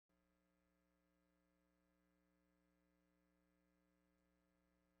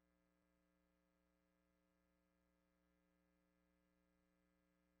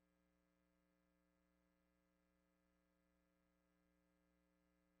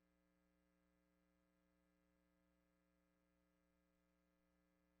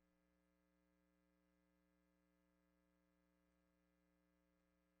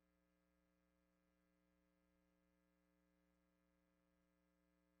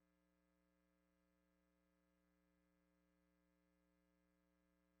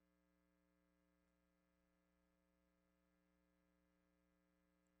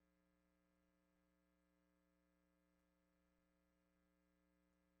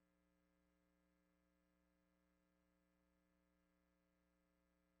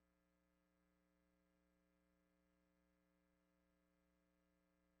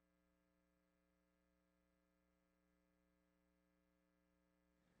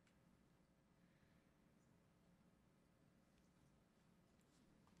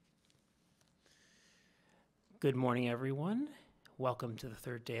Good morning, everyone. Welcome to the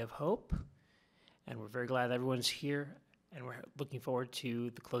third day of Hope. And we're very glad everyone's here, and we're looking forward to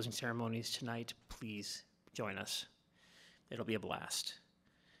the closing ceremonies tonight. Please join us. It'll be a blast.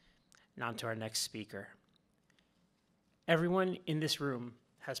 Now on to our next speaker. Everyone in this room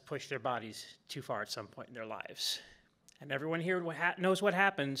has pushed their bodies too far at some point in their lives. And everyone here knows what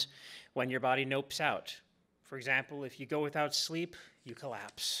happens when your body nopes out. For example, if you go without sleep, you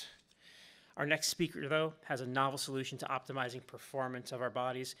collapse. Our next speaker, though, has a novel solution to optimizing performance of our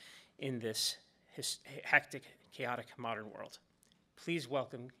bodies in this hectic, chaotic modern world. Please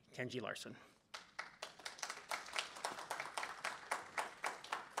welcome Kenji Larson.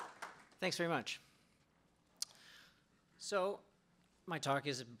 Thanks very much. So, my talk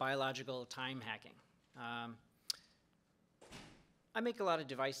is biological time hacking. I make a lot of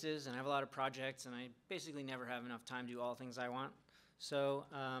devices and I have a lot of projects, and I basically never have enough time to do all things I want. So,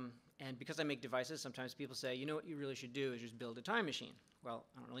 and because I make devices, sometimes people say, you know what you really should do is just build a time machine. Well,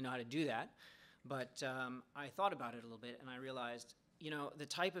 I don't really know how to do that, but I thought about it a little bit, and I realized, you know, the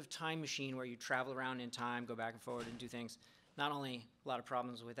type of time machine where you travel around in time, go back and forward and do things, not only a lot of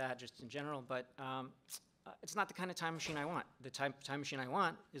problems with that just in general, but it's not the kind of time machine I want. The time machine I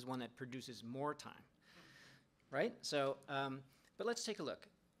want is one that produces more time, right? So, but let's take a look.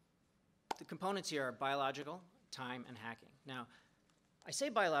 The components here are biological, time, and hacking. Now, I say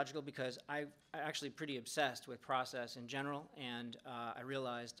biological because I'm actually pretty obsessed with process in general, and I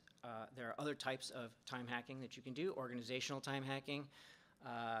realized there are other types of time hacking that you can do: organizational time hacking,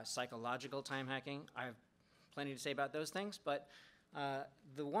 psychological time hacking. I have plenty to say about those things, but the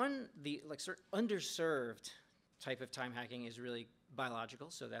sort of underserved type of time hacking is really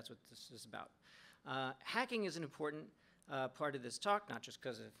biological, so that's what this is about. Hacking is an important part of this talk, not just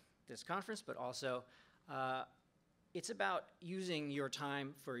because of this conference, but also it's about using your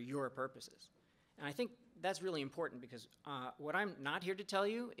time for your purposes. And I think that's really important because what I'm not here to tell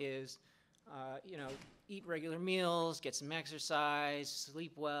you is, you know, eat regular meals, get some exercise,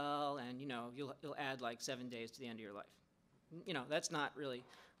 sleep well, and, you know, you'll add like 7 days to the end of your life. You know, that's not really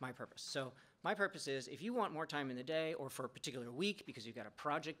my purpose. So my purpose is, if you want more time in the day or for a particular week because you've got a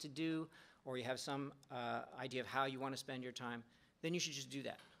project to do or you have some idea of how you want to spend your time, then you should just do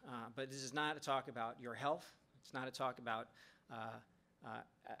that. But this is not a talk about your health. It's not a talk about,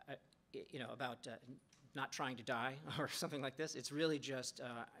 not trying to die or something like this. It's really just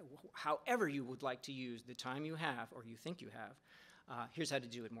however you would like to use the time you have or you think you have, here's how to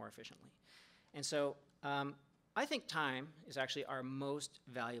do it more efficiently. And so I think time is actually our most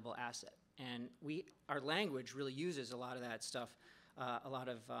valuable asset. And our language really uses a lot of that stuff, a lot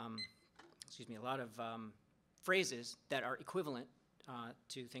of phrases that are equivalent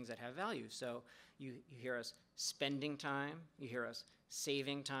to things that have value. So you hear us spending time, you hear us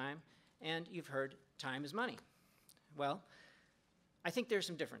saving time, and you've heard time is money. Well, I think there's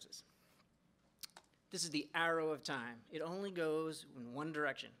some differences. This is the arrow of time. It only goes in one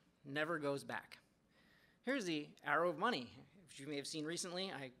direction, never goes back. Here's the arrow of money, which you may have seen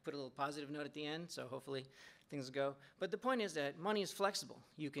recently. I put a little positive note at the end, so hopefully things go. But the point is that money is flexible.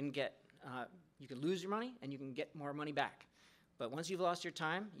 You can lose your money, and you can get more money back. But once you've lost your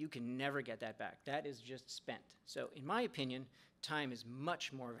time, you can never get that back. That is just spent. So in my opinion, time is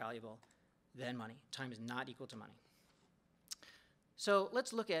much more valuable than money. Time is not equal to money. So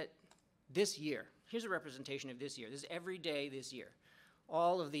let's look at this year. Here's a representation of this year. This is every day this year.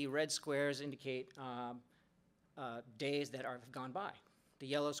 All of the red squares indicate days that have gone by. The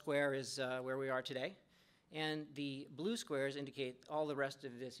yellow square is where we are today, and the blue squares indicate all the rest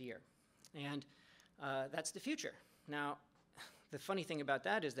of this year. And that's the future. Now, the funny thing about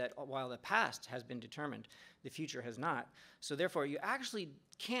that is that while the past has been determined, the future has not. So therefore, you actually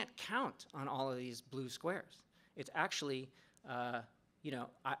can't count on all of these blue squares. It's actually,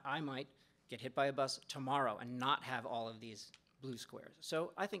 I might get hit by a bus tomorrow and not have all of these blue squares.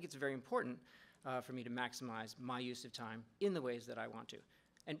 So I think it's very important for me to maximize my use of time in the ways that I want to.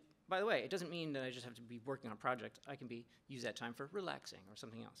 And by the way, it doesn't mean that I just have to be working on a project. I can use that time for relaxing or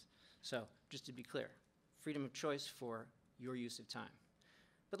something else. So just to be clear, freedom of choice for your use of time.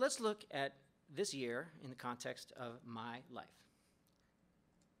 But let's look at this year in the context of my life.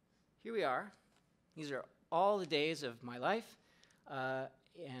 Here we are. These are all the days of my life.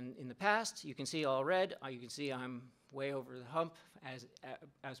 And in the past, you can see all red. You can see I'm way over the hump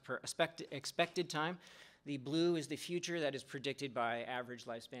as per expected time. The blue is the future that is predicted by average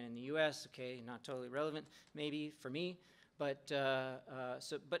lifespan in the US. Okay, not totally relevant maybe for me. But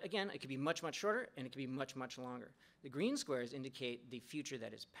again, it could be much, much shorter, and it could be much, much longer. The green squares indicate the future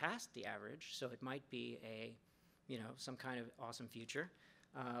that is past the average, so it might be some kind of awesome future.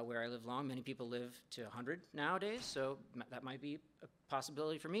 where I live long. Many people live to 100 nowadays, so that might be a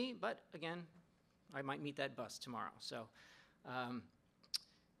possibility for me. But again, I might meet that bus tomorrow. So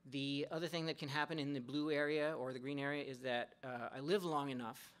the other thing that can happen in the blue area or the green area is that I live long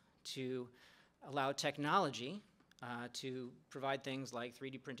enough to allow technology to provide things like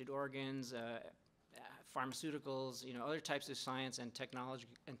 3D printed organs, pharmaceuticals, other types of science and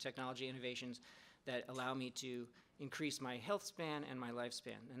technology innovations that allow me to increase my health span and my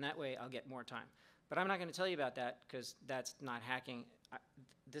lifespan. And that way I'll get more time. But I'm not going to tell you about that because that's not hacking.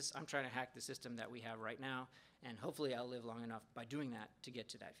 I'm trying to hack the system that we have right now, and hopefully I'll live long enough by doing that to get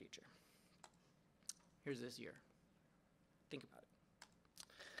to that future. Here's this year. Think about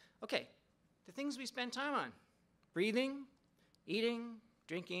it. Okay, the things we spend time on: breathing, eating,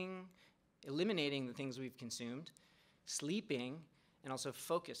 drinking, eliminating the things we've consumed, sleeping, and also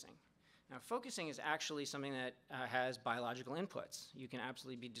focusing. Now, focusing is actually something that has biological inputs. You can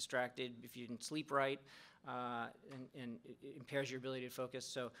absolutely be distracted if you didn't sleep right, and it impairs your ability to focus.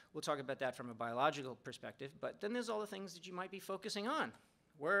 So we'll talk about that from a biological perspective. But then there's all the things that you might be focusing on: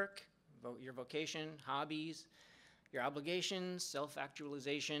 work, your vocation, hobbies, your obligations,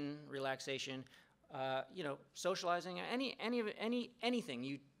 self-actualization, relaxation, socializing, anything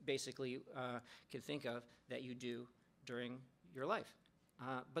you basically can think of that you do during your life.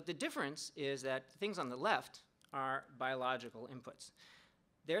 But the difference is that things on the left are biological inputs.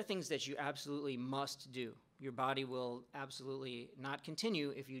 They're things that you absolutely must do. Your body will absolutely not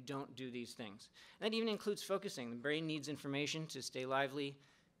continue if you don't do these things. And that even includes focusing. The brain needs information to stay lively,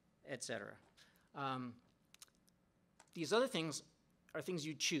 etc. These other things are things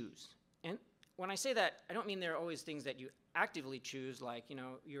you choose. And when I say that, I don't mean they're always things that you actively choose, like,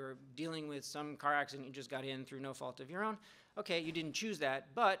 you're dealing with some car accident you just got in through no fault of your own. Okay, you didn't choose that,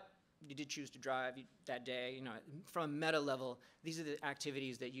 but you did choose to drive that day. From a meta level, these are the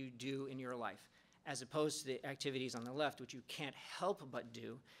activities that you do in your life, as opposed to the activities on the left, which you can't help but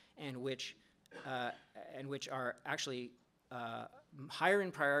do, and which are actually higher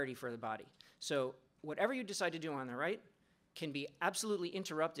in priority for the body. So whatever you decide to do on the right can be absolutely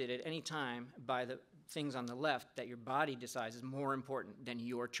interrupted at any time by the things on the left that your body decides is more important than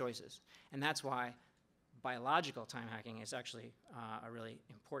your choices. And that's why biological time hacking is actually a really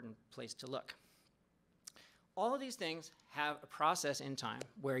important place to look. All of these things have a process in time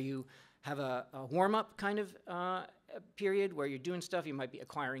where you have a warm-up kind of period where you're doing stuff. You might be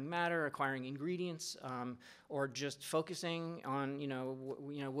acquiring matter, acquiring ingredients, or just focusing on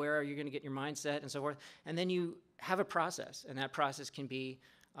where are you going to get your mindset and so forth. And then you have a process, and that process can be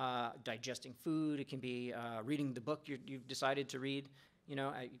digesting food. It can be reading the book you've decided to read.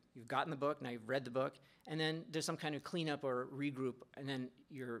 You've gotten the book, now you've read the book, and then there's some kind of cleanup or regroup, and then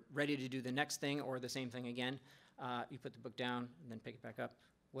you're ready to do the next thing or the same thing again. You put the book down and then pick it back up,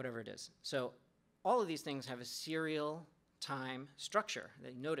 whatever it is. So all of these things have a serial time structure.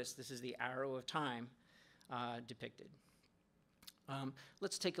 Notice this is the arrow of time depicted.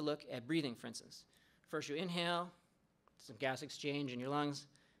 Let's take a look at breathing, for instance. First you inhale, some gas exchange in your lungs,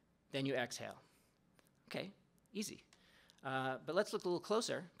 then you exhale. Okay, easy. But let's look a little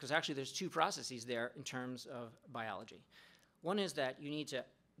closer, because actually there's two processes there in terms of biology. One is that you need to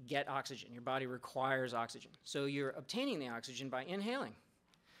get oxygen. Your body requires oxygen. So you're obtaining the oxygen by inhaling.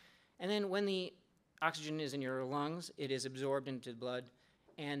 And then when the oxygen is in your lungs, it is absorbed into the blood.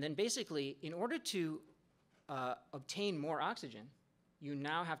 And then basically, in order to obtain more oxygen, you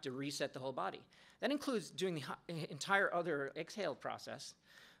now have to reset the whole body. That includes doing the entire other exhale process,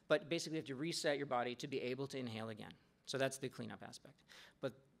 but basically you have to reset your body to be able to inhale again. So that's the cleanup aspect.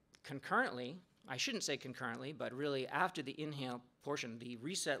 But concurrently, I shouldn't say concurrently, but really after the inhale portion, the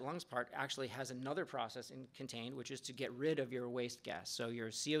reset lungs part actually has another process contained, which is to get rid of your waste gas. So your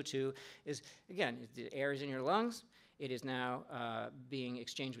CO2 is, again, the air is in your lungs. It is now being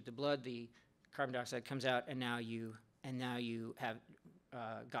exchanged with the blood. The carbon dioxide comes out, and now you have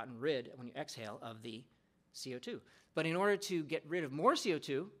gotten rid, when you exhale, of the CO2. But in order to get rid of more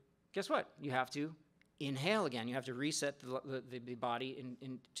CO2, guess what? You have to inhale again. You have to reset the body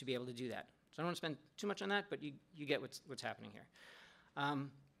to be able to do that. So I don't want to spend too much on that, but you get what's happening here.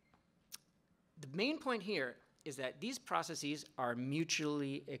 The main point here is that these processes are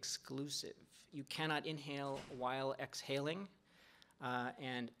mutually exclusive. You cannot inhale while exhaling,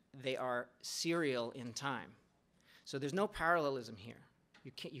 and they are serial in time. So there's no parallelism here.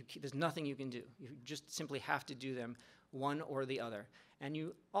 There's nothing you can do. You just simply have to do them one or the other, and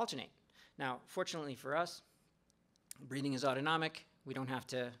you alternate. Now, fortunately for us, breathing is autonomic. We don't have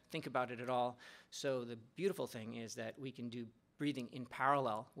to think about it at all. So the beautiful thing is that we can do breathing in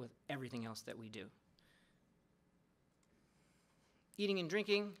parallel with everything else that we do. eating and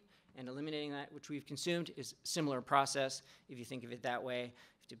drinking and eliminating that which we've consumed is a similar process. If you think of it that way,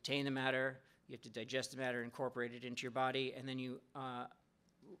 you have to obtain the matter, you have to digest the matter, incorporate it into your body, and then you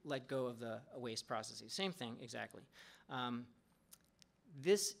let go of the waste processes. Same thing, exactly.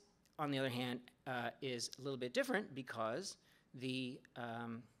 This, on the other hand, is a little bit different because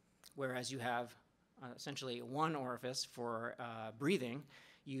whereas you have essentially one orifice for breathing,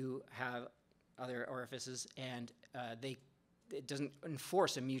 you have other orifices, and it doesn't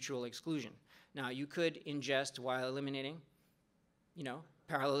enforce a mutual exclusion. Now, you could ingest while eliminating,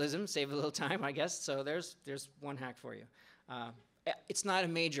 parallelism, save a little time, I guess. So there's one hack for you. It's not a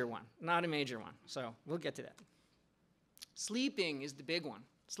major one, so we'll get to that. Sleeping is the big one.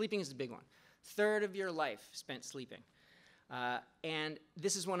 Third of your life spent sleeping. And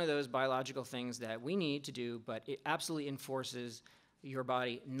this is one of those biological things that we need to do, but it absolutely enforces your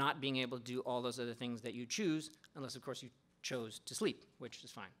body not being able to do all those other things that you choose, unless, of course, you chose to sleep, which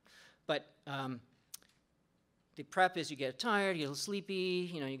is fine. But the prep is you get tired, you get a little sleepy,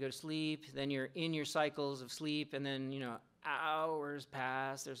 you go to sleep, then you're in your cycles of sleep, and then, hours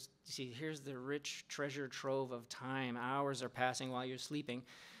pass. Here's the rich treasure trove of time. Hours are passing while you're sleeping.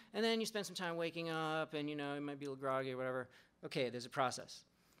 And then you spend some time waking up, and, you might be a little groggy or whatever. Okay, there's a process.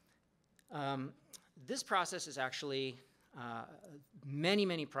 This process is actually many,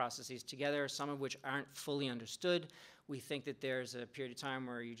 many processes together, some of which aren't fully understood. We think that there's a period of time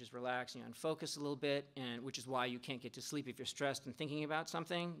where you just relax and you unfocus a little bit, and which is why you can't get to sleep. If you're stressed and thinking about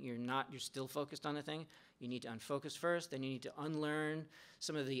something, you're still focused on the thing. You need to unfocus first, then you need to unlearn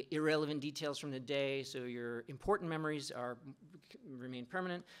some of the irrelevant details from the day so your important memories remain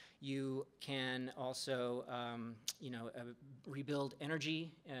permanent. You can also rebuild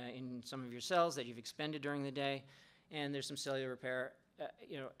energy in some of your cells that you've expended during the day, and there's some cellular repair.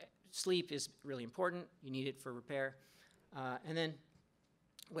 Sleep is really important. You need it for repair. And then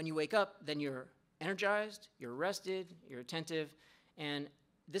when you wake up, then you're energized, you're rested, you're attentive, and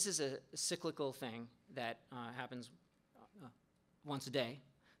this is a cyclical thing that happens once a day,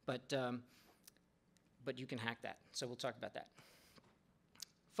 but you can hack that. So we'll talk about that.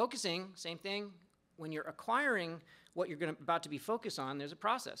 Focusing, same thing. When you're acquiring what you're about to be focused on, there's a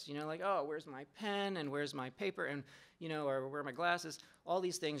process. Oh, where's my pen and where's my paper and or where are my glasses? All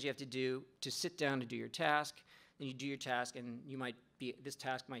these things you have to do to sit down to do your task. Then you do your task, and this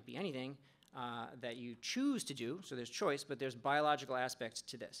task might be anything that you choose to do. So there's choice, but there's biological aspects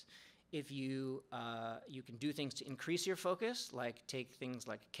to this. If you can do things to increase your focus, like take things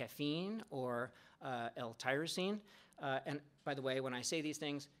like caffeine or L-tyrosine. And by the way, when I say these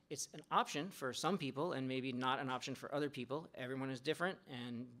things, it's an option for some people and maybe not an option for other people. Everyone is different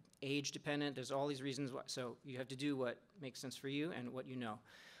and age dependent. There's all these reasons why. So you have to do what makes sense for you and what you know.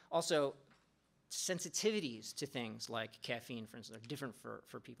 Also, sensitivities to things like caffeine, for instance, are different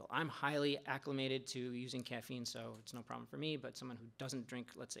for people. I'm highly acclimated to using caffeine, so it's no problem for me, but someone who doesn't drink,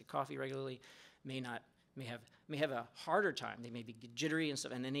 let's say, coffee regularly may have a harder time. They may be jittery and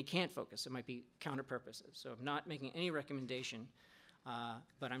stuff, and then they can't focus. It might be counter purposes. So I'm not making any recommendation,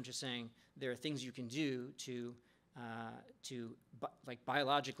 but I'm just saying there are things you can do to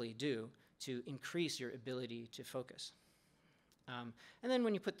biologically do to increase your ability to focus. And then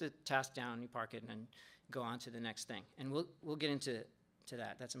when you put the task down, you park it and then go on to the next thing. And we'll get into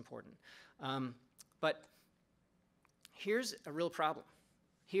that. That's important. But here's a real problem.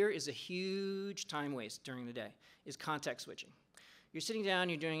 Here is a huge time waste during the day, is context switching. You're sitting down,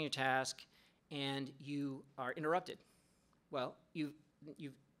 you're doing your task, and you are interrupted. Well, you've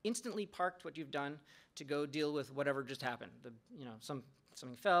instantly parked what you've done to go deal with whatever just happened.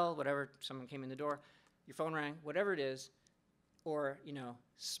 Something fell, whatever, someone came in the door, your phone rang, whatever it is, or,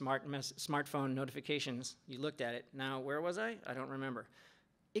 smartphone notifications, you looked at it. Now, where was I? I don't remember.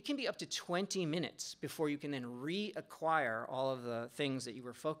 It can be up to 20 minutes before you can then reacquire all of the things that you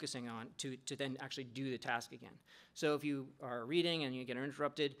were focusing on to then actually do the task again. So if you are reading and you get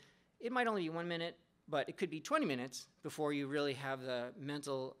interrupted, it might only be 1 minute, but it could be 20 minutes before you really have the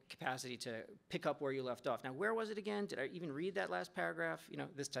mental capacity to pick up where you left off. Now, where was it again? Did I even read that last paragraph?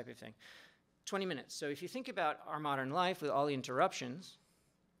 This type of thing. 20 minutes. So if you think about our modern life with all the interruptions,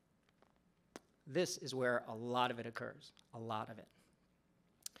 this is where a lot of it occurs, a lot of it.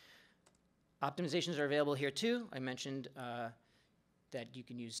 Optimizations are available here too. I mentioned that you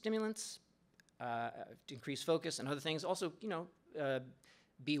can use stimulants to increase focus and other things. Also,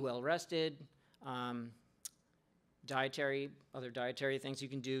 be well rested, other dietary things you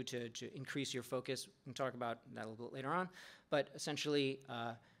can do to increase your focus. We can talk about that a little bit later on. But essentially,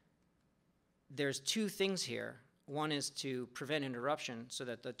 there's two things here. One is to prevent interruption so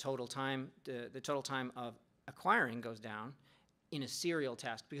that the total time of acquiring goes down, in a serial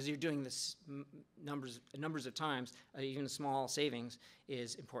task, because you're doing this numbers of times, even a small savings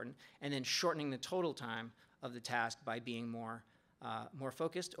is important, and then shortening the total time of the task by being more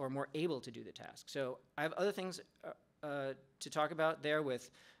focused or more able to do the task. So I have other things to talk about there with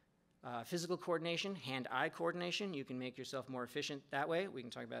physical coordination, hand-eye coordination. You can make yourself more efficient that way. We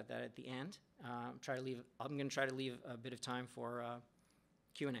can talk about that at the end. I'm going to try to leave a bit of time for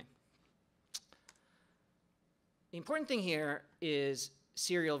Q&A. The important thing here is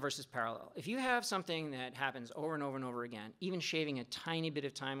serial versus parallel. If you have something that happens over and over and over again, even shaving a tiny bit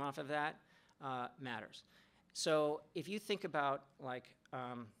of time off of that matters. So if you think about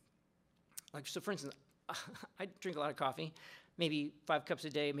so for instance, I drink a lot of coffee, maybe 5 cups a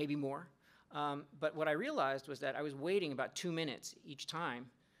day, maybe more. But what I realized was that I was waiting about 2 minutes each time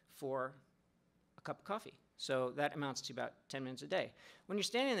for a cup of coffee. So that amounts to about 10 minutes a day. When you're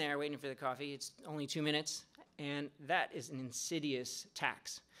standing there waiting for the coffee, it's only 2 minutes, and that is an insidious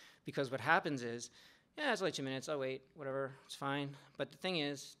tax. Because what happens is, yeah, it's only 2 minutes, I'll wait, whatever, it's fine. But the thing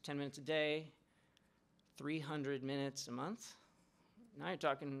is, 10 minutes a day, 300 minutes a month, now you're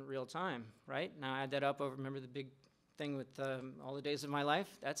talking real time, right? Now add that up over, remember the big thing with all the days of my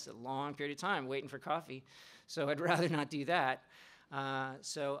life? That's a long period of time waiting for coffee. So I'd rather not do that.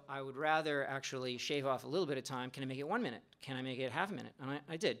 So I would rather actually shave off a little bit of time. Can I make it 1 minute? Can I make it half a minute? And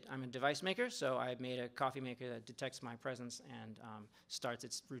I did. I'm a device maker, so I made a coffee maker that detects my presence and starts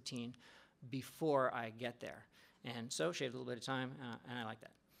its routine before I get there. And so shaved a little bit of time, and I like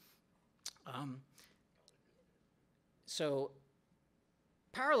that. So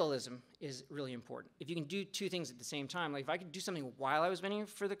parallelism is really important. If you can do two things at the same time, like if I could do something while I was waiting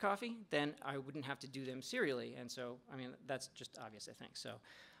for the coffee, then I wouldn't have to do them serially. And so, I mean, that's just obvious, I think. So,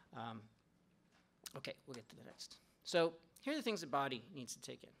 okay, we'll get to the next. So here are the things the body needs to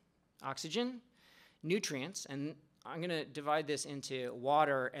take in. Oxygen, nutrients, and I'm going to divide this into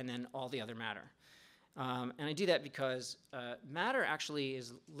water and then all the other matter. And I do that because matter actually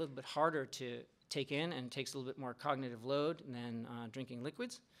is a little bit harder to take in and takes a little bit more cognitive load than drinking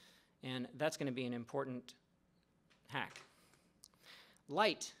liquids. And that's going to be an important hack.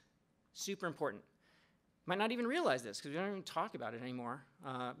 Light, super important. Might not even realize this because we don't even talk about it anymore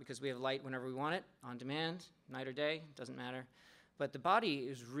because we have light whenever we want it, on demand, night or day, doesn't matter. But the body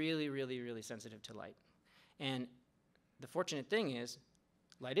is really, really, really sensitive to light. And the fortunate thing is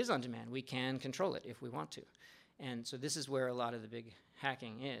light is on demand. We can control it if we want to. And so this is where a lot of the big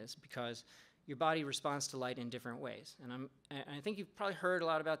hacking is, because your body responds to light in different ways. And I think you've probably heard a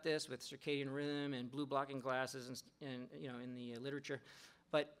lot about this with circadian rhythm and blue blocking glasses and you know, in the literature.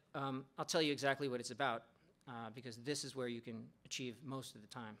 But I'll tell you exactly what it's about because this is where you can achieve most of the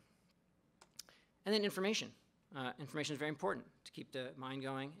time. And then information. Information is very important to keep the mind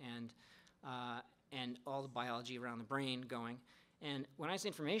going and all the biology around the brain going. And when I say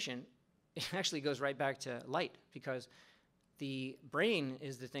information, it actually goes right back to light, because the brain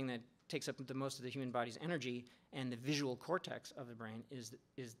is the thing that takes up the most of the human body's energy, and the visual cortex of the brain is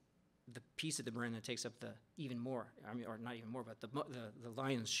the piece of the brain that takes up the even more, I mean, or not even more, but the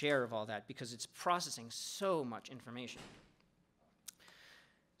lion's share of all that, because it's processing so much information.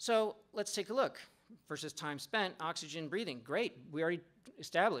 So let's take a look. Versus time spent, oxygen, breathing, great. We already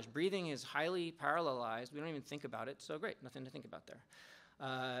established breathing is highly parallelized. We don't even think about it, so great, nothing to think about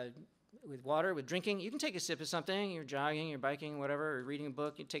there. With water, with drinking, you can take a sip of something. You're jogging, you're biking, whatever, or reading a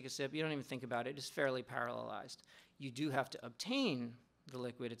book, you take a sip. You don't even think about it. It's fairly parallelized. You do have to obtain the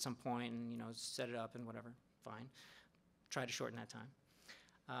liquid at some point and, you know, set it up and whatever, fine. Try to shorten that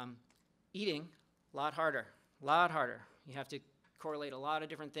time. Eating, a lot harder. You have to correlate a lot of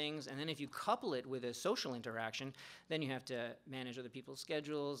different things, and then if you couple it with a social interaction, then you have to manage other people's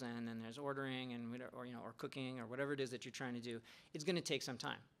schedules, and then there's ordering and or cooking or whatever it is that you're trying to do. It's going to take some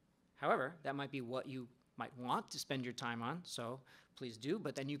time. However, that might be what you might want to spend your time on, so please do,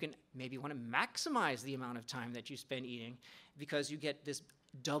 but then you can maybe want to maximize the amount of time that you spend eating, because you get this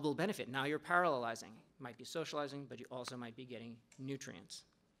double benefit. Now you're parallelizing. You might be socializing, but you also might be getting nutrients.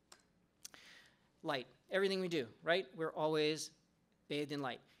 Light, everything we do, right? We're always bathed in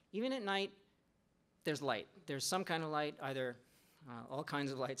light. Even at night, there's light. There's some kind of light, either all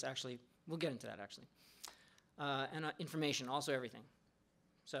kinds of lights, actually. We'll get into that, actually. And information, also everything.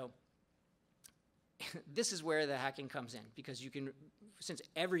 So this is where the hacking comes in, because you can, since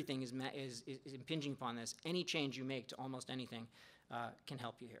everything is impinging upon this, any change you make to almost anything can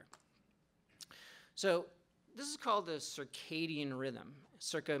help you here. So this is called the circadian rhythm.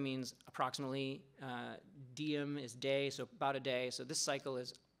 Circa means approximately, diem is day, so about a day. So this cycle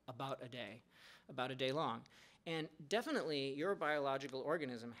is about a day long. And definitely your biological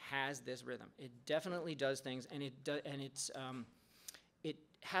organism has this rhythm. It definitely does things, and it's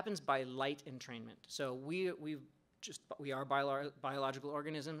happens by light entrainment. So we are biological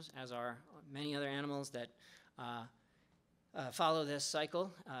organisms, as are many other animals that follow this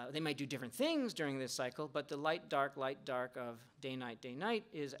cycle. They might do different things during this cycle, but the light, dark of day, night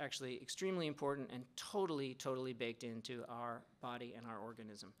is actually extremely important and totally, totally baked into our body and our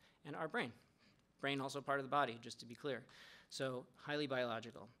organism and our brain. Brain also part of the body, just to be clear. So highly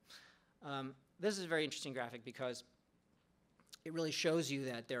biological. This is a very interesting graphic because it really shows you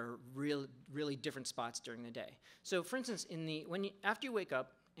that there are really different spots during the day. So for instance, after you wake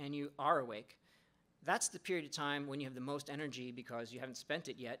up and you are awake, that's the period of time when you have the most energy because you haven't spent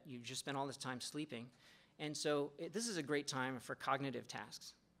it yet. You've just spent all this time sleeping. And so this is a great time for cognitive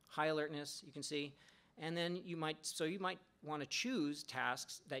tasks. High alertness, you can see. And then you might want to choose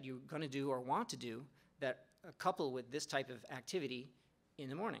tasks that you're going to do or want to do that couple with this type of activity in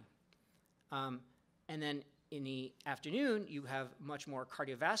the morning. And then in the afternoon, you have much more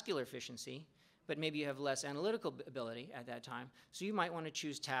cardiovascular efficiency, but maybe you have less analytical ability at that time. So you might want to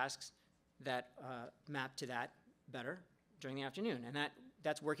choose tasks that map to that better during the afternoon, and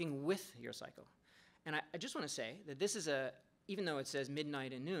that's working with your cycle. And I just want to say that this is even though it says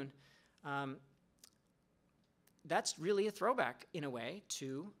midnight and noon, that's really a throwback in a way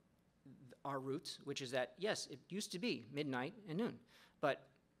to our roots, which is that, yes, it used to be midnight and noon, but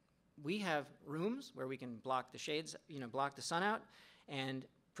we have rooms where we can block the shades, block the sun out, and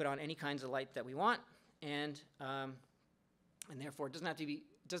put on any kinds of light that we want, and therefore it doesn't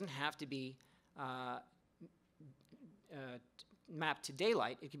have to be mapped to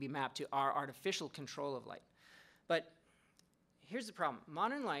daylight. It can be mapped to our artificial control of light. But here's the problem: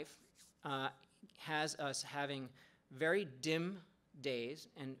 modern life has us having very dim days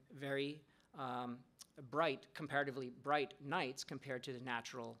and very comparatively bright nights compared to the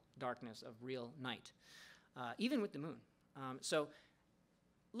natural darkness of real night, even with the moon. So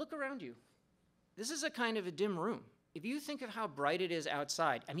look around you. This is a kind of a dim room. If you think of how bright it is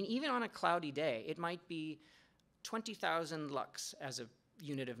outside, I mean, even on a cloudy day, it might be 20,000 lux as a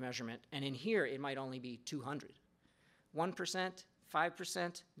unit of measurement, and in here it might only be 200. 1%,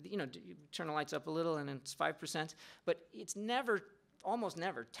 5%, you turn the lights up a little and it's 5%, but it's almost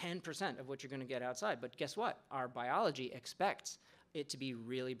never 10% of what you're going to get outside. But guess what? Our biology expects it to be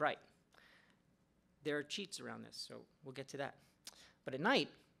really bright. There are cheats around this, so we'll get to that. But at night,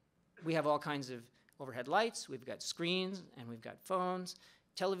 we have all kinds of overhead lights, we've got screens, and we've got phones,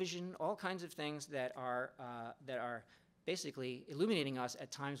 television, all kinds of things that are basically illuminating us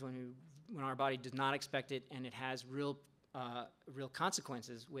at times when our body does not expect it, and it has real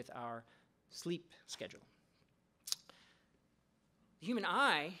consequences with our sleep schedule. The human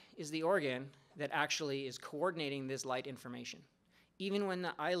eye is the organ that actually is coordinating this light information. Even when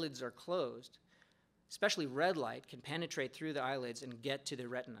the eyelids are closed, especially red light can penetrate through the eyelids and get to the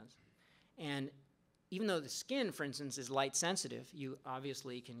retinas. And even though the skin, for instance, is light sensitive, you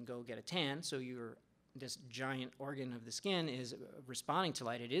obviously can go get a tan, so this giant organ of the skin is responding to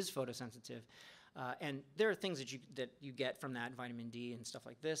light. It is photosensitive. And there are things that you get from that, vitamin D and stuff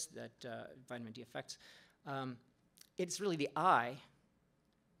like this, that vitamin D affects. It's really the eye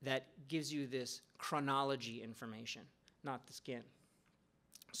that gives you this chronology information, not the skin.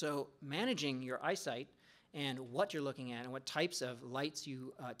 So managing your eyesight and what you're looking at and what types of lights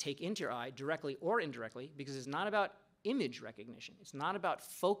you take into your eye, directly or indirectly, because it's not about image recognition. It's not about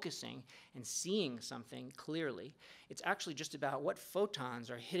focusing and seeing something clearly. It's actually just about what photons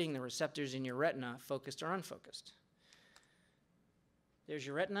are hitting the receptors in your retina, focused or unfocused. There's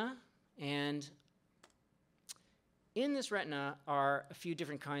your retina, and in this retina are a few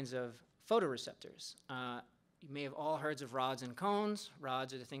different kinds of photoreceptors. You may have all heard of rods and cones.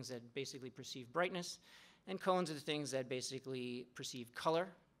 Rods are the things that basically perceive brightness, and cones are the things that basically perceive color.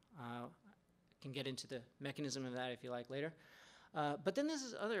 Can get into the mechanism of that if you like later. But then there's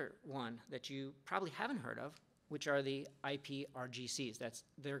this other one that you probably haven't heard of, which are the IPRGCs.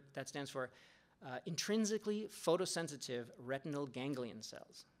 That stands for intrinsically photosensitive retinal ganglion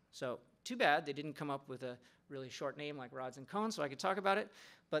cells. So too bad they didn't come up with a really short name like rods and cones so I could talk about it.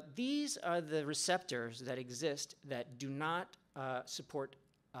 But these are the receptors that exist that do not support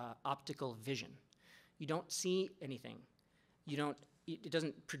optical vision. You don't see anything. It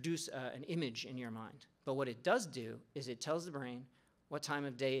doesn't produce an image in your mind. But what it does do is it tells the brain what time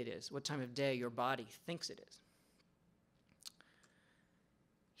of day it is, what time of day your body thinks it is.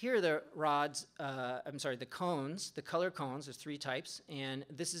 Here are the the cones, the color cones. There's 3 types, and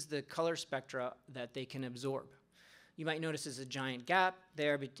this is the color spectra that they can absorb. You might notice there's a giant gap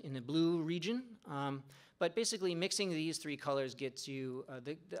there in the blue region, But basically, mixing these three colors gets you,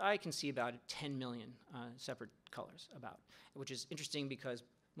 the eye can see about 10 million separate colors about, which is interesting because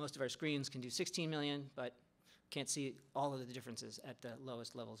most of our screens can do 16 million, but can't see all of the differences at the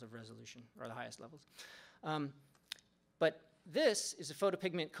lowest levels of resolution, or the highest levels. But this is a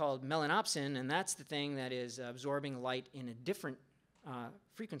photopigment called melanopsin, and that's the thing that is absorbing light in a different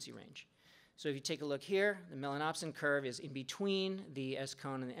frequency range. So if you take a look here, the melanopsin curve is in between the S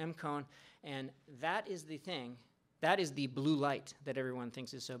cone and the M cone, and that is the thing, that is the blue light that everyone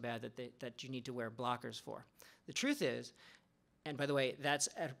thinks is so bad that you need to wear blockers for. The truth is, and by the way, that's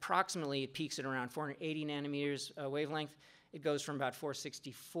at approximately, it peaks at around 480 nanometers wavelength. It goes from about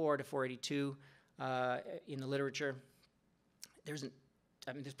 464 to 482 in the literature. There's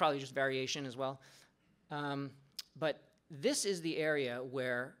probably just variation as well. But this is the area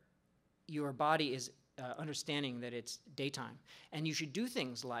where your body is understanding that it's daytime. And you should do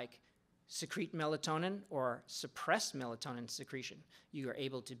things like secrete melatonin or suppress melatonin secretion. You are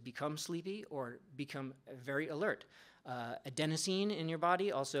able to become sleepy or become very alert. Adenosine in your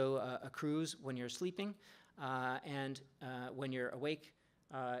body also accrues when you're sleeping, and when you're awake,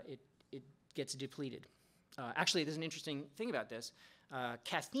 it gets depleted. Actually, there's an interesting thing about this.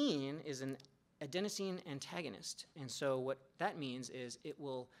 Caffeine is an adenosine antagonist, and so what that means is it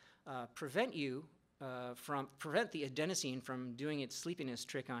will prevent the adenosine from doing its sleepiness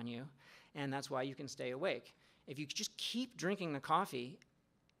trick on you, and that's why you can stay awake. If you just keep drinking the coffee,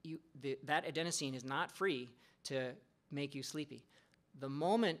 that adenosine is not free to make you sleepy. The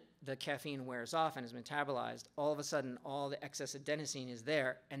moment the caffeine wears off and is metabolized, all of a sudden all the excess adenosine is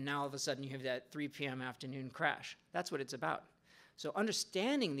there, and now all of a sudden you have that 3 p.m. afternoon crash. That's what it's about. So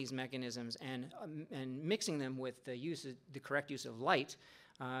understanding these mechanisms and mixing them with the correct use of light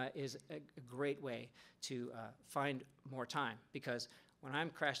is a great way to find more time, because when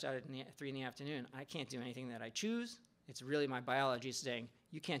I'm crashed out at 3 in the afternoon, I can't do anything that I choose. It's really my biology saying,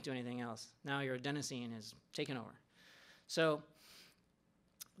 you can't do anything else. Now your adenosine is taken over. So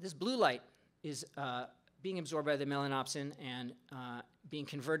this blue light is being absorbed by the melanopsin and being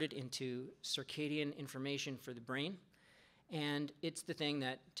converted into circadian information for the brain. And it's the thing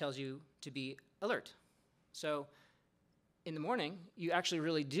that tells you to be alert. So in the morning, you actually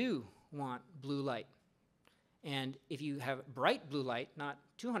really do want blue light. And if you have bright blue light, not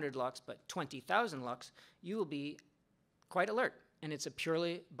 200 lux, but 20,000 lux, you will be quite alert. And it's a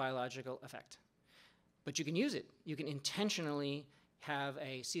purely biological effect. But you can use it. You can intentionally have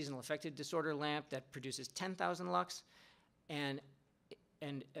a seasonal affective disorder lamp that produces 10,000 lux and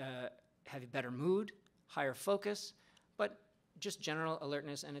have a better mood, higher focus, but just general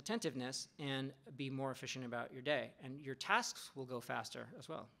alertness and attentiveness, and be more efficient about your day. And your tasks will go faster as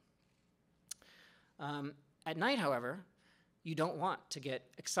well. At night, however, you don't want to get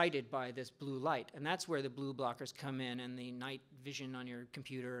excited by this blue light, and that's where the blue blockers come in, and the night vision on your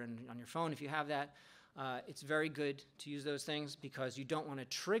computer and on your phone, if you have that. It's very good to use those things because you don't want to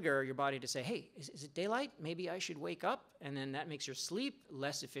trigger your body to say, hey, is it daylight? Maybe I should wake up, and then that makes your sleep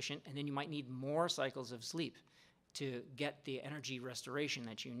less efficient, and then you might need more cycles of sleep to get the energy restoration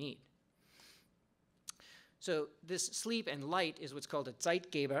that you need. So this sleep and light is what's called a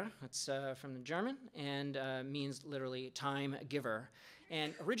Zeitgeber. It's from the German and means literally time giver.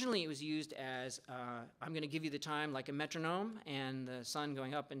 And originally it was used as, I'm going to give you the time like a metronome, and the sun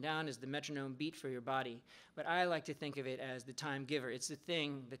going up and down is the metronome beat for your body. But I like to think of it as the time giver. It's the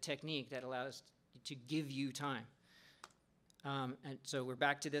thing, the technique that allows to give you time. And so we're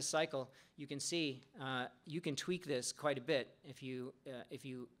back to this cycle. You can see you can tweak this quite a bit if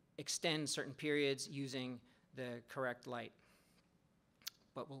you extend certain periods using the correct light.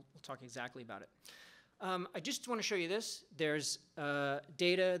 But we'll talk exactly about it. I just want to show you this. There's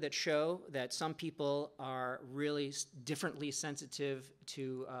data that show that some people are really differently sensitive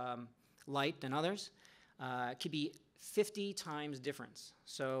to light than others. It could be 50 times difference.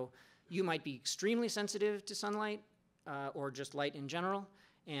 So you might be extremely sensitive to sunlight or just light in general,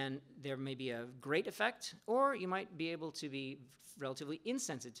 and there may be a great effect, or you might be able to be relatively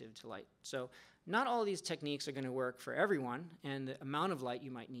insensitive to light. So not all of these techniques are going to work for everyone, and the amount of light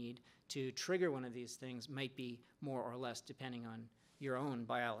you might need to trigger one of these things might be more or less depending on your own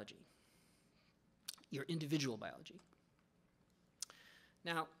biology, your individual biology.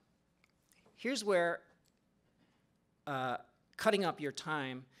 Now, here's where cutting up your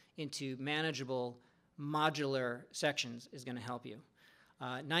time into manageable modular sections is going to help you.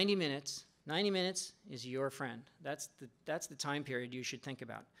 90 minutes is your friend. That's the time period you should think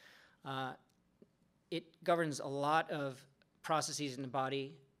about. It governs a lot of processes in the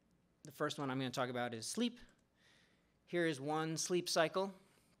body. The first one I'm going to talk about is sleep. Here is one sleep cycle.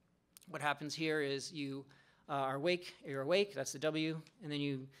 What happens here is you are awake, you're awake, that's the W, and then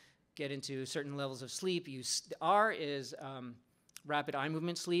you get into certain levels of sleep. The R is rapid eye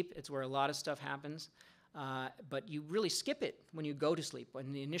movement sleep. It's where a lot of stuff happens, but you really skip it when you go to sleep,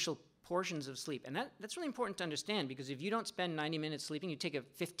 when the initial portions of sleep. And that's really important to understand, because if you don't spend 90 minutes sleeping, you take a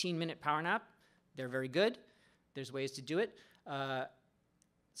 15-minute power nap, they're very good. There's ways to do it,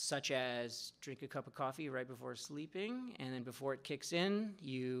 such as drink a cup of coffee right before sleeping, and then before it kicks in,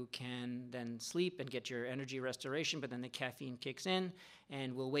 you can then sleep and get your energy restoration, but then the caffeine kicks in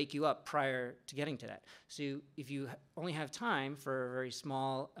and will wake you up prior to getting to that. So if you only have time for a very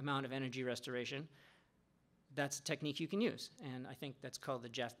small amount of energy restoration, that's a technique you can use. And I think that's called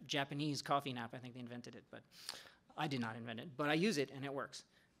the Japanese coffee nap. I think they invented it, but I did not invent it, but I use it and it works.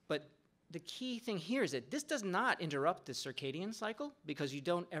 But the key thing here is that this does not interrupt the circadian cycle, because you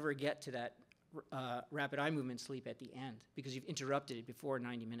don't ever get to that rapid eye movement sleep at the end, because you've interrupted it before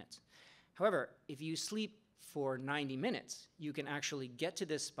 90 minutes. However, if you sleep for 90 minutes, you can actually get to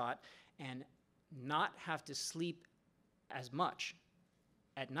this spot and not have to sleep as much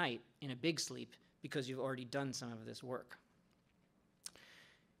at night in a big sleep, because you've already done some of this work.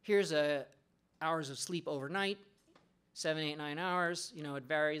 Here's hours of sleep overnight, 7, 8, 9 hours. You know, it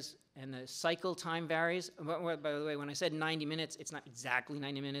varies, and the cycle time varies. By the way, when I said 90 minutes, it's not exactly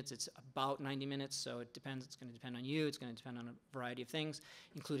 90 minutes. It's about 90 minutes, so it depends. It's going to depend on you. It's going to depend on a variety of things,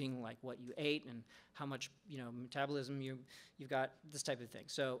 including like what you ate and how much, you know, metabolism you've got, this type of thing.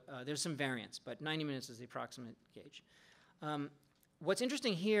 So there's some variance, but 90 minutes is the approximate gauge. What's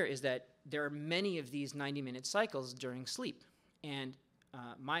interesting here is that there are many of these 90-minute cycles during sleep. And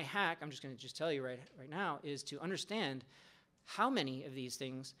my hack, I'm just going to tell you right now, is to understand how many of these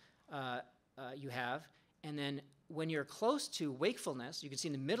things you have. And then when you're close to wakefulness, you can see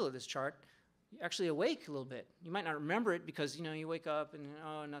in the middle of this chart, you're actually awake a little bit. You might not remember it because, you know, you wake up and,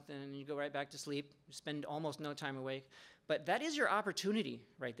 oh, nothing, and you go right back to sleep. You spend almost no time awake. But that is your opportunity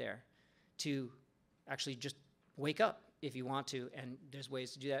right there to actually just wake up if you want to, and there's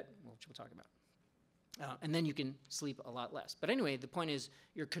ways to do that, which we'll talk about. And then you can sleep a lot less. But anyway, the point is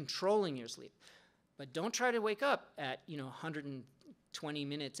you're controlling your sleep. But don't try to wake up at, you know, 120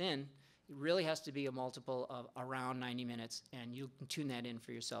 minutes in. It really has to be a multiple of around 90 minutes, and you can tune that in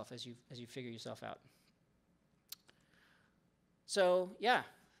for yourself as you figure yourself out. So yeah,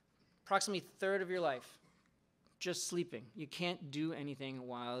 approximately a third of your life just sleeping. You can't do anything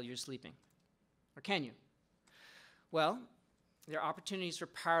while you're sleeping. Or can you? Well, there are opportunities for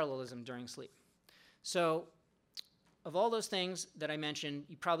parallelism during sleep. So of all those things that I mentioned,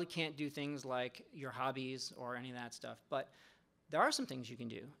 you probably can't do things like your hobbies or any of that stuff, but there are some things you can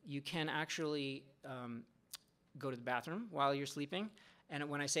do. You can actually go to the bathroom while you're sleeping. And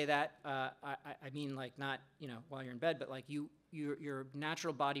when I say that, I mean like not, you know, while you're in bed, but like your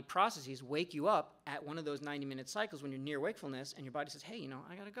natural body processes wake you up at one of those 90-minute cycles when you're near wakefulness, and your body says, hey, you know,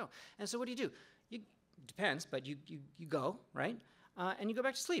 I gotta go. And so what do? Depends, but you go, right? And you go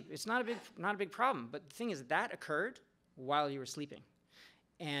back to sleep. It's not a big problem. But the thing is, that occurred while you were sleeping.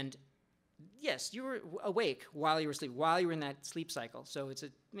 And yes, you were awake while you were sleeping, while you were in that sleep cycle. So it's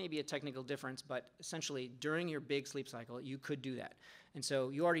maybe a technical difference, but essentially during your big sleep cycle, you could do that. And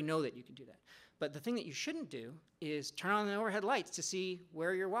so you already know that you can do that. But the thing that you shouldn't do is turn on the overhead lights to see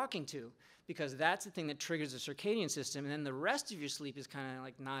where you're walking to, because that's the thing that triggers the circadian system, and then the rest of your sleep is kind of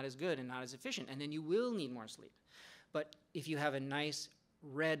like not as good and not as efficient, and then you will need more sleep. But if you have a nice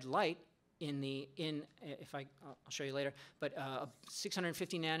red light I'll show you later, but a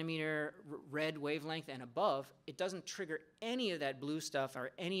 650 nanometer red wavelength and above, it doesn't trigger any of that blue stuff or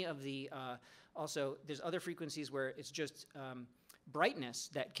any of the, also there's other frequencies where it's just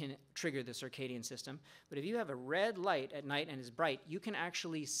brightness that can trigger the circadian system. But if you have a red light at night and it's bright, you can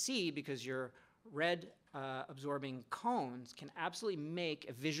actually see, because your red absorbing cones can absolutely make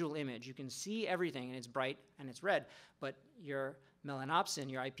a visual image. You can see everything and it's bright and it's red, but your melanopsin,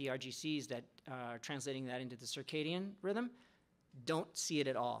 your IPRGCs that are translating that into the circadian rhythm, don't see it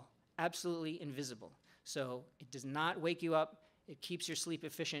at all. Absolutely invisible. So it does not wake you up. It keeps your sleep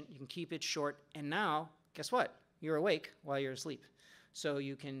efficient. You can keep it short. And now, guess what? You're awake while you're asleep. So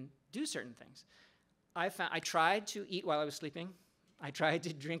you can do certain things. I tried to eat while I was sleeping. I tried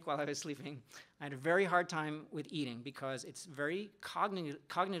to drink while I was sleeping. I had a very hard time with eating because it's very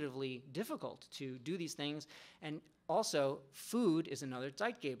cognitively difficult to do these things. And also, food is another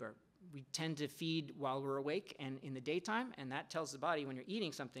Zeitgeber. We tend to feed while we're awake and in the daytime, and that tells the body, when you're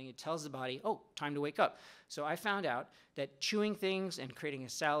eating something, it tells the body, oh, time to wake up. So I found out that chewing things and creating a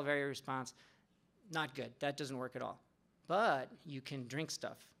salivary response, not good. That doesn't work at all. But you can drink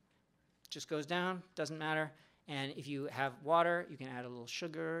stuff. Just goes down, doesn't matter. And if you have water, you can add a little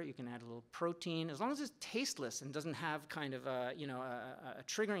sugar, you can add a little protein, as long as it's tasteless and doesn't have kind of a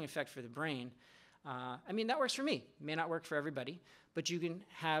triggering effect for the brain. I mean, that works for me. It may not work for everybody, but you can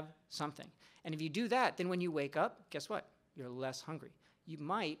have something. And if you do that, then when you wake up, guess what? You're less hungry. You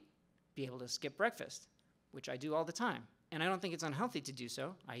might be able to skip breakfast, which I do all the time. And I don't think it's unhealthy to do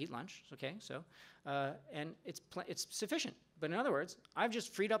so. I eat lunch, okay, so, and it's sufficient. But in other words, I've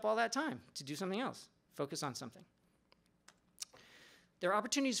just freed up all that time to do something else, focus on something. There are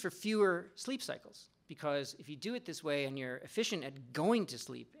opportunities for fewer sleep cycles, because if you do it this way and you're efficient at going to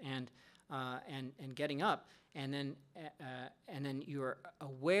sleep and getting up, and then you're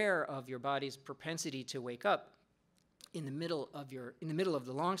aware of your body's propensity to wake up in the middle of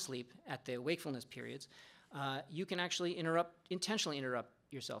the long sleep at the wakefulness periods, you can actually intentionally interrupt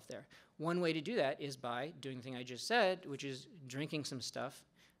yourself there. One way to do that is by doing the thing I just said, which is drinking some stuff.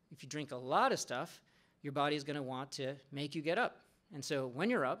 If you drink a lot of stuff, your body is going to want to make you get up. And so when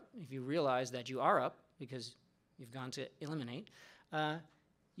you're up, if you realize that you are up because you've gone to eliminate,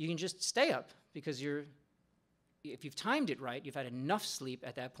 you can just stay up because if you've timed it right, you've had enough sleep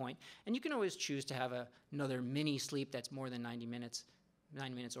at that point, and you can always choose to have another mini sleep that's more than 90 minutes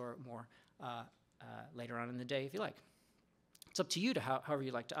or more later on in the day if you like. It's up to you to however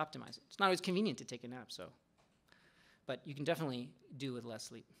you like to optimize it. It's not always convenient to take a nap, but you can definitely do with less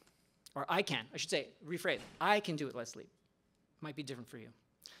sleep. Or I should say, rephrase, I can do with less sleep. Might be different for you.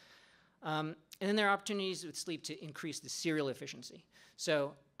 And then there are opportunities with sleep to increase the serial efficiency.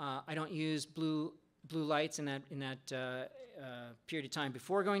 So I don't use blue lights in that period of time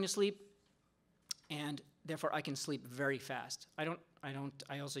before going to sleep, and therefore I can sleep very fast.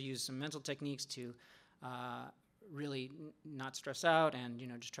 I also use some mental techniques to really not stress out and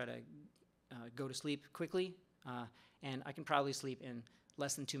just try to go to sleep quickly, and I can probably sleep in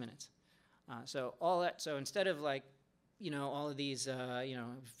less than 2 minutes. So instead of all of these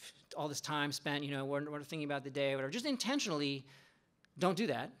all this time spent we're thinking about the day or whatever, just intentionally don't do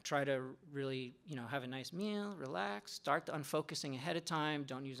that. Try to really have a nice meal, relax, start the unfocusing ahead of time,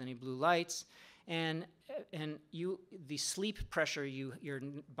 don't use any blue lights, and the sleep pressure your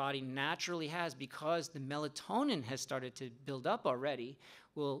body naturally has, because the melatonin has started to build up already,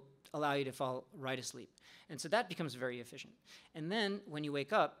 will allow you to fall right asleep. And so that becomes very efficient. And then when you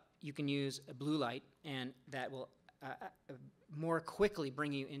wake up, you can use a blue light, and that will more quickly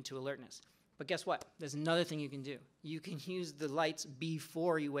bring you into alertness. But guess what? There's another thing you can do. You can use the lights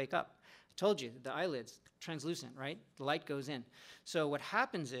before you wake up. I told you, the eyelids, translucent, right? The light goes in. So what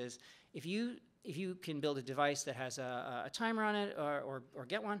happens is, if you can build a device that has a timer on it, or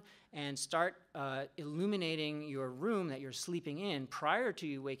get one, and start illuminating your room that you're sleeping in prior to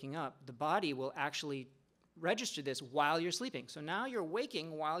you waking up, the body will actually register this while you're sleeping. So now you're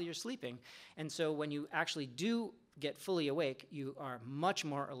waking while you're sleeping. And so when you actually do get fully awake, you are much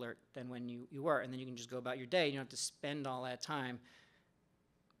more alert than when you were. And then you can just go about your day. You don't have to spend all that time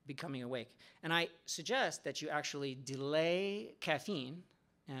becoming awake. And I suggest that you actually delay caffeine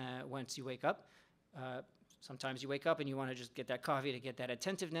once you wake up. Sometimes you wake up and you want to just get that coffee to get that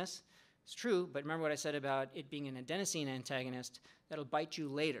attentiveness. It's true, but remember what I said about it being an adenosine antagonist. That'll bite you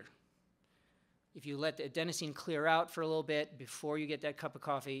later. If you let the adenosine clear out for a little bit before you get that cup of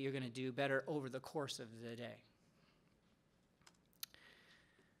coffee, you're going to do better over the course of the day.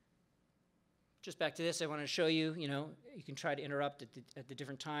 Just back to this, I want to show you, you can try to interrupt at the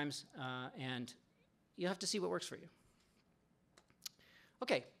different times, and you'll have to see what works for you.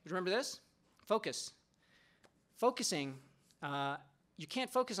 Okay, remember this? Focus. Focusing, you can't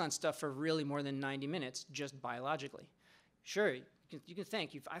focus on stuff for really more than 90 minutes, just biologically. Sure, you can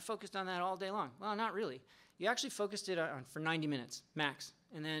think, I focused on that all day long. Well, not really. You actually focused it on for 90 minutes, max,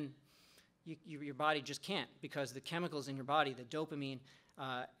 and then your body just can't, because the chemicals in your body, the dopamine,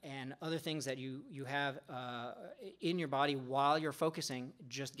 and other things that you have in your body while you're focusing,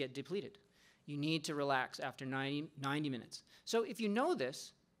 just get depleted. You need to relax after 90 minutes. So if you know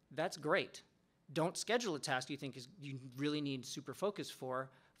this, that's great. Don't schedule a task you think you really need super focus for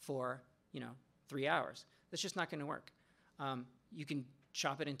 3 hours. That's just not going to work. You can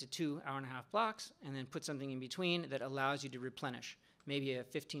chop it into 2 hour-and-a-half blocks and then put something in between that allows you to replenish. Maybe a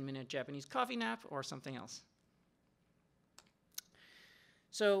 15-minute Japanese coffee nap or something else.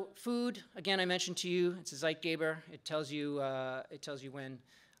 So food, again, I mentioned to you, it's a Zeitgeber. It tells you when,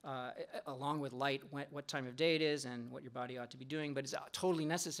 along with light, what time of day it is and what your body ought to be doing. But it's totally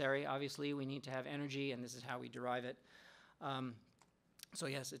necessary. Obviously, we need to have energy, and this is how we derive it. So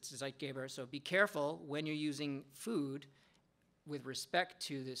yes, it's a Zeitgeber. So be careful when you're using food with respect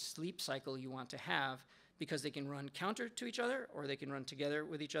to the sleep cycle you want to have, because they can run counter to each other or they can run together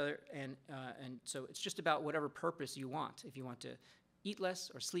with each other. And so it's just about whatever purpose you want. If you want to eat less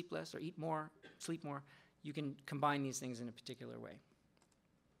or sleep less or eat more, sleep more, you can combine these things in a particular way.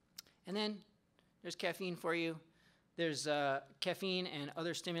 And then there's caffeine for you. There's caffeine and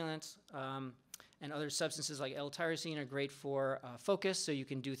other stimulants and other substances like L-tyrosine are great for focus, so you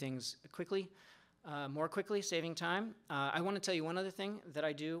can do things quickly, more quickly, saving time. I want to tell you one other thing that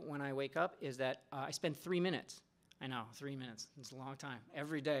I do when I wake up is that I spend 3 minutes. I know, 3 minutes. It's a long time.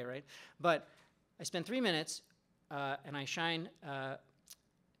 Every day, right? But I spend 3 minutes and I shine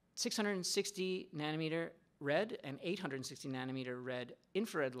 660 nanometer red and 860 nanometer red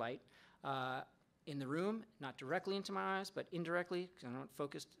infrared light in the room, not directly into my eyes, but indirectly, because I don't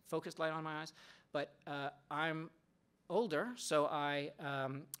focused light on my eyes. But I'm older, so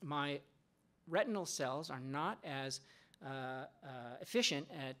my retinal cells are not as efficient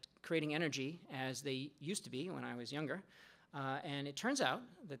at creating energy as they used to be when I was younger. And it turns out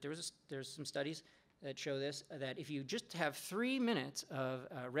that there's some studies that show this, that if you just have 3 minutes of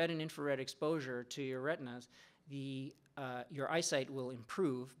red and infrared exposure to your retinas, your eyesight will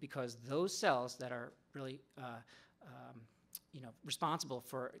improve, because those cells that are really responsible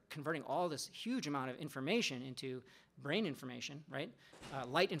for converting all this huge amount of information into brain information, right?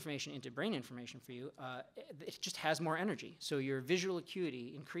 Light information into brain information for you, it just has more energy. So your visual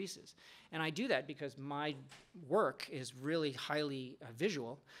acuity increases. And I do that because my work is really highly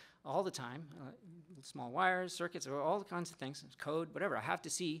visual all the time. Small wires, circuits, all kinds of things, code, whatever. I have to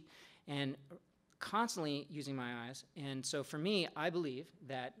see and constantly using my eyes. And so for me, I believe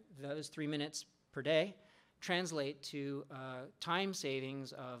that those 3 minutes per day translate to time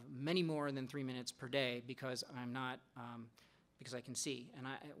savings of many more than 3 minutes per day, because I'm not, because I can see. And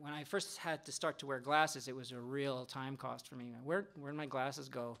when I first had to start to wear glasses, it was a real time cost for me. Where'd my glasses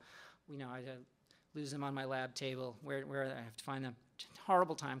go? I lose them on my lab table. Where I have to find them?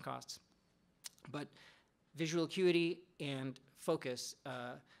 Horrible time costs. But visual acuity and focus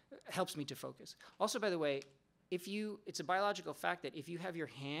helps me to focus. Also, by the way, it's a biological fact that if you have your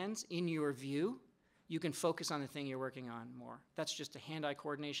hands in your view, you can focus on the thing you're working on more. That's just a hand-eye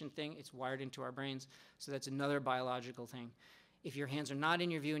coordination thing. It's wired into our brains, so that's another biological thing. If your hands are not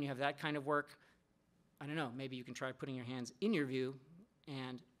in your view and you have that kind of work, I don't know, maybe you can try putting your hands in your view,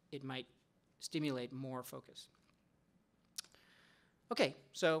 and it might stimulate more focus. Okay,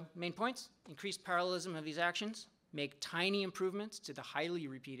 so main points: increase parallelism of these actions, make tiny improvements to the highly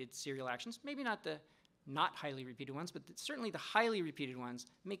repeated serial actions, maybe not the not highly repeated ones, but certainly the highly repeated ones.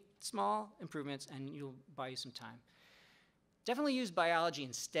 Make small improvements and you'll buy you some time. Definitely use biology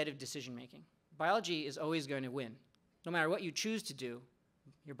instead of decision making. Biology is always going to win. No matter what you choose to do,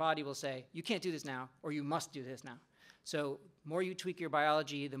 your body will say, you can't do this now, or you must do this now. So the more you tweak your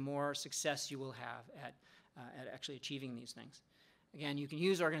biology, the more success you will have at actually achieving these things. Again, you can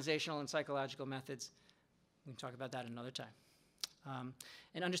use organizational and psychological methods. We can talk about that another time.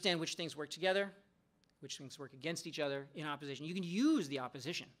 And understand which things work together, which things work against each other, in opposition. You can use the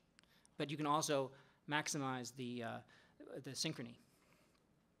opposition, but you can also maximize the synchrony.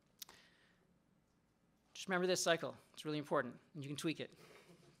 Just remember this cycle. It's really important, and you can tweak it.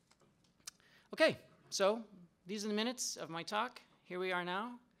 Okay, so these are the minutes of my talk. Here we are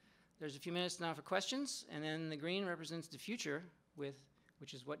now. There's a few minutes now for questions, and then the green represents the future,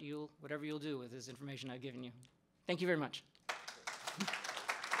 which is whatever you'll do with this information I've given you. Thank you very much.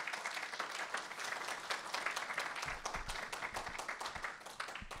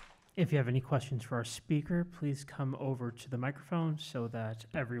 If you have any questions for our speaker, please come over to the microphone so that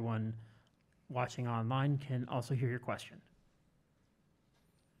everyone watching online can also hear your question.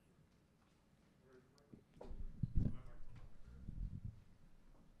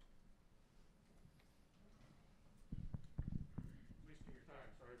 Wasting your time,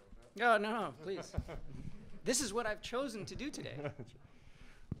 sorry about that. No, please. This is what I've chosen to do today.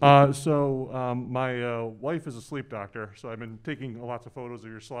 My wife is a sleep doctor, so I've been taking lots of photos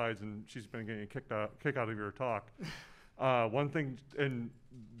of your slides, and she's been getting a kick out of your talk. One thing, and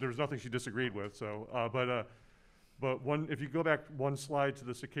there's nothing she disagreed with. So, but if you go back one slide to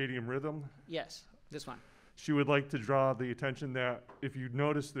the circadian rhythm. Yes, this one. She would like to draw the attention that if you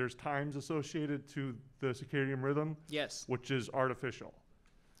notice, there's times associated to the circadian rhythm. Yes. Which is artificial.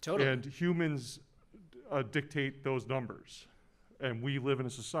 Totally. And humans dictate those numbers. And we live in a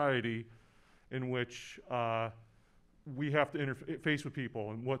society in which we have to interface with people,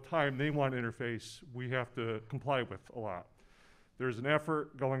 and what time they want to interface, we have to comply with a lot. There's an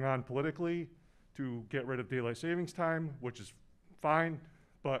effort going on politically to get rid of daylight savings time, which is fine,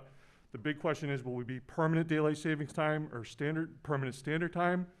 but the big question is, will we be permanent daylight savings time or permanent standard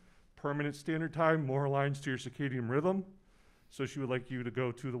time? permanent standard time, more aligns to your circadian rhythm. So she would like you to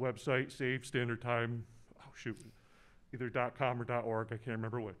go to the website, save standard time, either .com or .org, I can't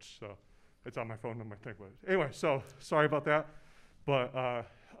remember which. So it's on my phone and my thing. Anyway, so sorry about that. But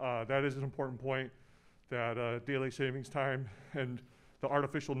that is an important point, that daily savings time and the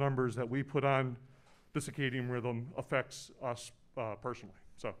artificial numbers that we put on the circadian rhythm affects us personally.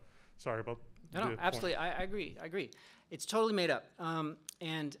 So sorry about No, absolutely. I agree. It's totally made up.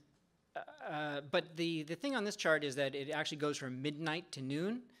 But the thing on this chart is that it actually goes from midnight to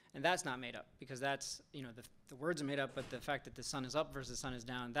noon, and that's not made up, because that's, the words are made up, but the fact that the sun is up versus the sun is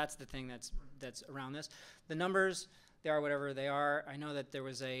down, that's the thing that's around this. The numbers, they are whatever they are. I know that there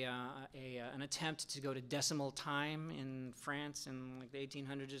was an attempt to go to decimal time in France in like the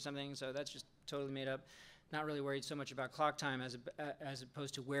 1800s or something, so that's just totally made up. Not really worried so much about clock time as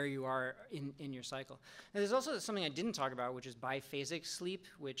opposed to where you are in your cycle. And there's also something I didn't talk about, which is biphasic sleep,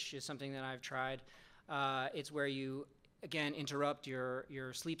 which is something that I've tried. It's where you, again, interrupt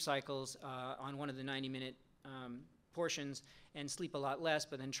your sleep cycles on one of the 90-minute portions and sleep a lot less,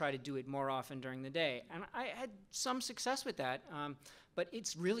 but then try to do it more often during the day. And I had some success with that, but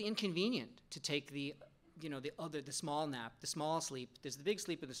it's really inconvenient to take the small nap, the small sleep. There's the big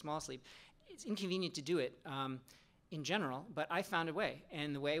sleep and the small sleep. It's inconvenient to do it in general, but I found a way,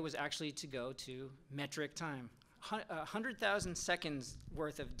 and the way was actually to go to metric time. 100,000 seconds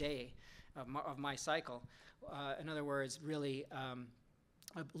worth of day of my cycle. In other words, really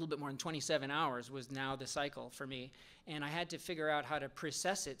a little bit more than 27 hours was now the cycle for me, and I had to figure out how to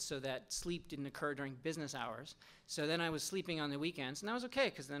process it so that sleep didn't occur during business hours. So then I was sleeping on the weekends, and that was okay,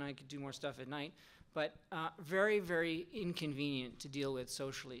 because then I could do more stuff at night. But very, very inconvenient to deal with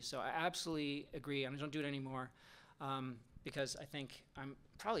socially. So I absolutely agree. I don't do it anymore because I think I'm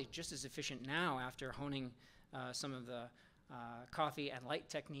probably just as efficient now after honing some of the coffee and light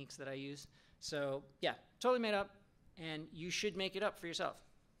techniques that I use. So yeah, totally made up, and you should make it up for yourself.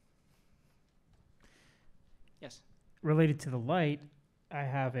 Yes? Related to the light, I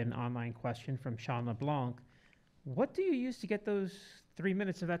have an online question from Sean LeBlanc. What do you use to get those 3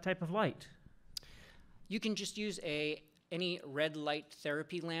 minutes of that type of light? You can just use any red light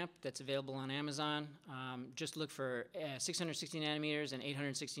therapy lamp that's available on Amazon. Just look for 660 nanometers and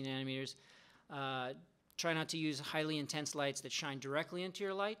 860 nanometers. Try not to use highly intense lights that shine directly into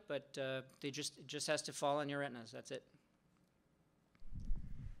your light, but it just has to fall on your retinas. That's it.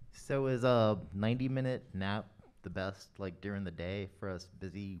 So is a 90-minute nap the best, like during the day for us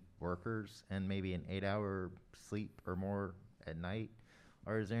busy workers, and maybe an 8-hour sleep or more at night?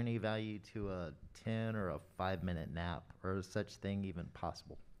 Or is there any value to a 10 or a 5-minute nap, or is such thing even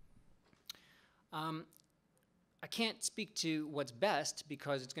possible? I can't speak to what's best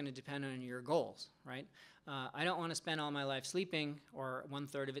because it's going to depend on your goals, right? I don't want to spend all my life sleeping or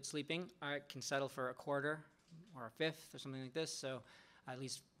 1/3 of it sleeping. I can settle for a quarter or a fifth or something like this, so at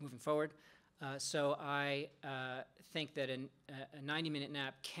least moving forward. So I think that a 90-minute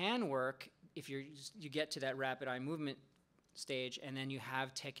nap can work if you get to that rapid eye movement stage, and then you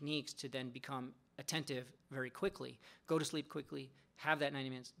have techniques to then become attentive very quickly, go to sleep quickly, have that 90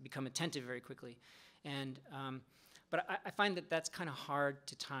 minutes, become attentive very quickly. And but I find that that's kind of hard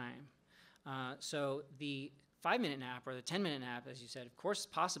to time. So the 5-minute nap or the 10-minute nap, as you said, of course, is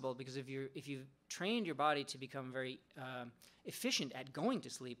possible, because if you've trained your body to become very efficient at going to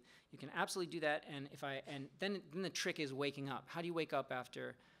sleep, you can absolutely do that. And then the trick is waking up. How do you wake up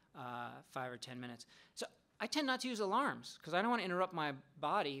after 5 or 10 minutes? So I tend not to use alarms because I don't want to interrupt my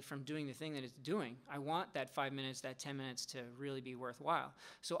body from doing the thing that it's doing. I want that 5 minutes, that 10 minutes to really be worthwhile.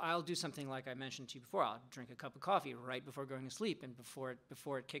 So I'll do something like I mentioned to you before. I'll drink a cup of coffee right before going to sleep, and before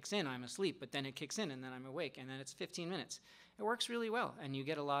it kicks in, I'm asleep. But then it kicks in, and then I'm awake, and then it's 15 minutes. It works really well, and you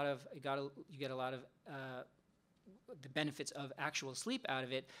get a lot of the benefits of actual sleep out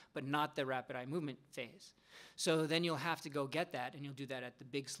of it, but not the rapid eye movement phase. So then you'll have to go get that, and you'll do that at the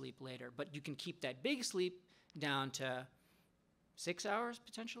big sleep later. But you can keep that big sleep down to 6 hours,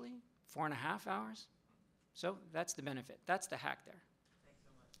 potentially, 4.5 hours. So that's the benefit. That's the hack there. Thanks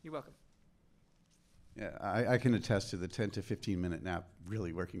so much. You're welcome. Yeah, I can attest to the 10 to 15-minute nap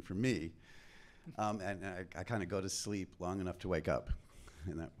really working for me. And I kind of go to sleep long enough to wake up,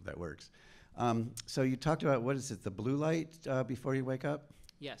 and that works. So you talked about, what is it, the blue light before you wake up?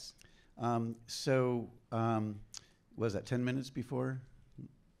 Yes. Was that 10 minutes before?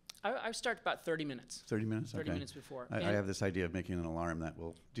 I start about 30 minutes. 30 minutes? 30 okay. minutes before. I have this idea of making an alarm that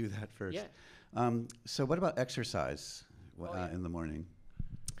will do that first. Yeah. So what about exercise in the morning?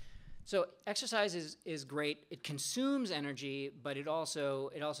 So exercise is great. It consumes energy, but it also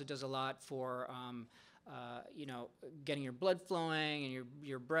does a lot for you know, getting your blood flowing and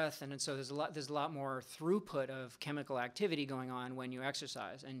your breath, and so there's a lot more throughput of chemical activity going on when you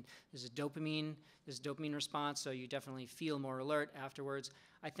exercise, and there's a dopamine response, so you definitely feel more alert afterwards.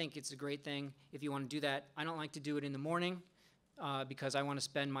 I think it's a great thing if you want to do that. I don't like to do it in the morning because I want to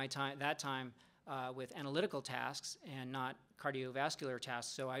spend my time with analytical tasks and not cardiovascular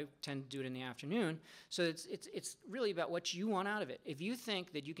tasks, so I tend to do it in the afternoon. So it's really about what you want out of it. If you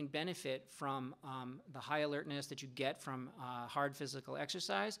think that you can benefit from the high alertness that you get from hard physical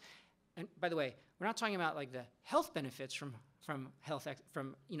exercise, and by the way, we're not talking about like the health benefits from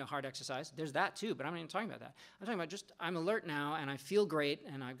you know, hard exercise. There's that too, but I'm not even talking about that. I'm talking about just I'm alert now and I feel great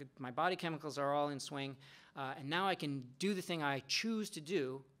and my body chemicals are all in swing, and now I can do the thing I choose to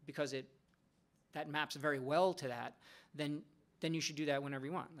do because that maps very well to that. Then you should do that whenever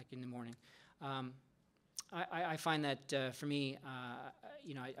you want, like in the morning. I find that for me,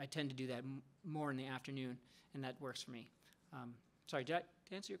 you know, I tend to do that more in the afternoon, and that works for me. Sorry, did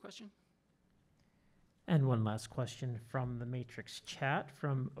I answer your question? And one last question from the Matrix chat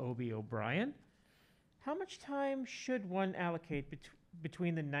from Obi O'Brien. How much time should one allocate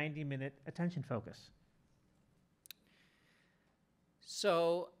between the 90-minute attention focus?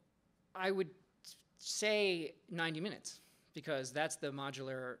 So I would say 90 minutes because that's the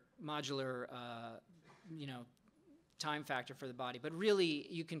modular you know, time factor for the body. But really,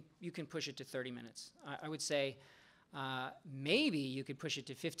 you can push it to 30 minutes. I would say maybe you could push it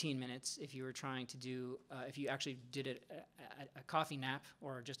to 15 minutes if you were trying to do, if you actually did a coffee nap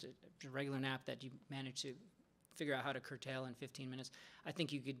or just a regular nap that you managed to figure out how to curtail in 15 minutes. I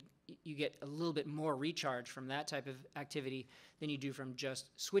think you get a little bit more recharge from that type of activity than you do from just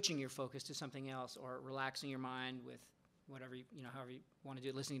switching your focus to something else or relaxing your mind with whatever, you know, however you want to do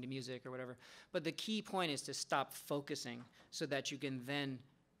it, listening to music or whatever. But the key point is to stop focusing so that you can then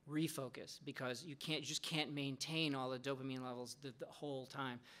refocus, because you just can't maintain all the dopamine levels the whole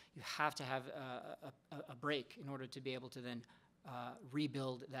time. You have to have a break in order to be able to then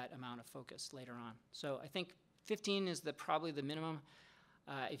rebuild that amount of focus later on. So I think 15 is probably the minimum.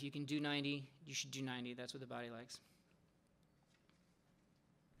 If you can do 90, you should do 90. That's what the body likes.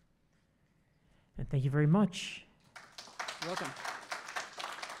 And thank you very much. You're welcome.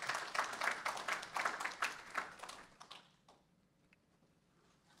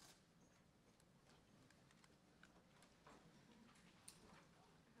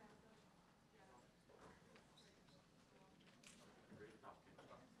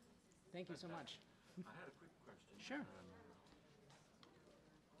 Thank you so much. I had a quick question. Sure.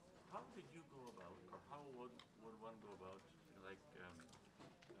 How did you go about, or how would one go about, like,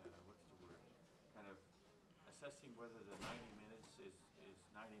 what's the word? Kind of assessing whether the 90 minutes is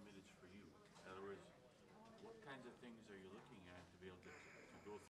 90 minutes for you. In other words, what kinds of things are you looking at to be able to